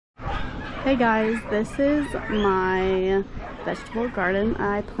Hey guys, this is my vegetable garden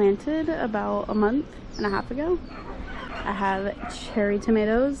I planted about a month and a half ago. I have cherry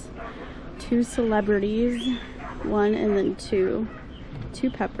tomatoes, 2 celebrities, 1 and then 2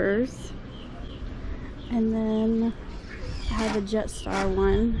 peppers, and then I have a jet star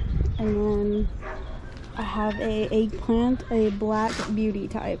one, and then I have a eggplant, a black beauty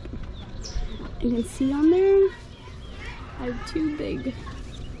type. You can see on there I have 2 big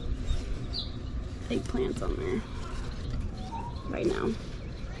eggplants on there right now.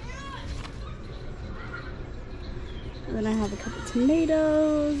 And then I have a couple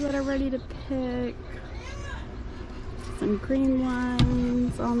tomatoes that are ready to pick. Some green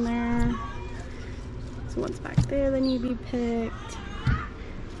ones on there. So one's back there that need to be picked.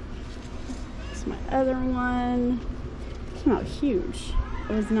 This is my other one. It came out huge.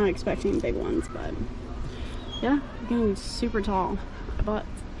 I was not expecting big ones, but yeah, getting super tall. I bought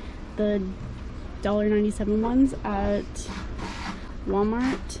the $1.97 ones at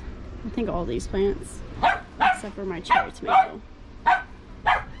Walmart. I think all these plants, except for my cherry tomato.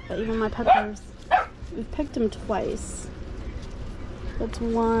 But even my peppers, we've picked them twice. That's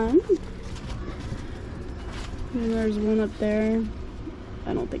one. And there's one up there.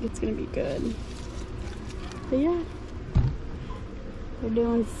 I don't think it's gonna be good. But yeah, they're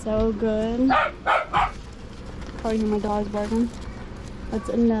doing so good. Probably hear my dog's barking. That's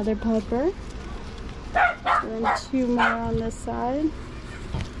another pepper. And then 2 more on this side. And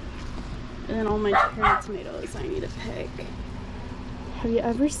then all my cherry tomatoes I need to pick. Have you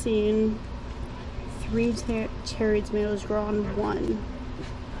ever seen 3 cherry tomatoes grow on 1?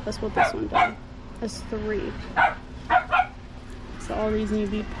 That's what this one did. That's 3. So all these need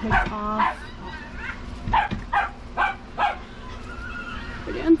to be picked off.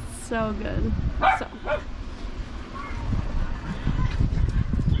 We're doing so good. So.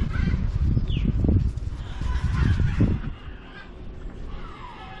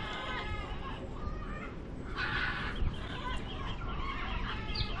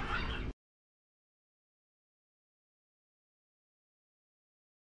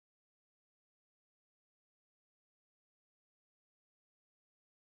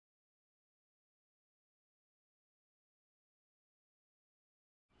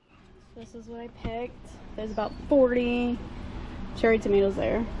 This is what I picked. There's about 40 cherry tomatoes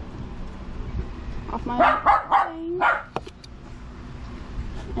there. Off my thing.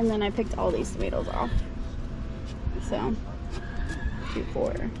 And then I picked all these tomatoes off. So, 2,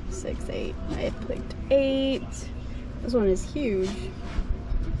 4, 6, 8. I picked 8. This one is huge.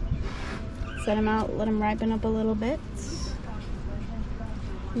 Set them out, let them ripen up a little bit.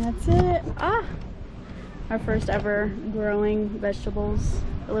 And that's it. Our first ever growing vegetables.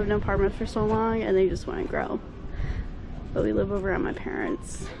 I lived in an apartment for so long and they just wouldn't grow. But we live over at my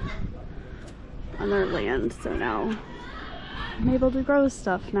parents' on their land, so now I'm able to grow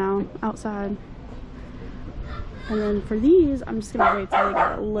stuff now outside. And then for these, I'm just gonna wait till they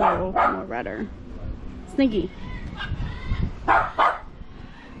get a little more redder. Sneaky.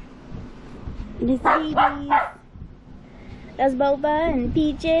 This baby. That's Boba and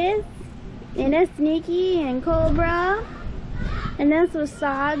Peaches. And that's Sneaky and Cobra. And that's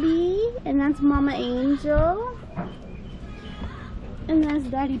Wasabi. And that's Mama Angel. And that's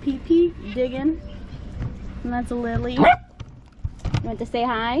Daddy Pee digging. And that's Lily. You want to say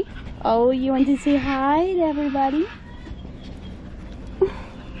hi? Oh, you want to say hi to everybody?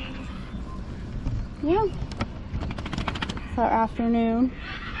 Yeah. It's our afternoon.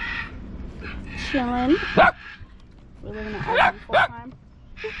 Chilling. We're living at Auburn full time.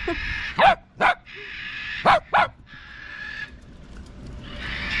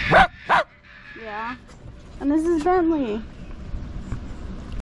 Yeah. And this is Bentley.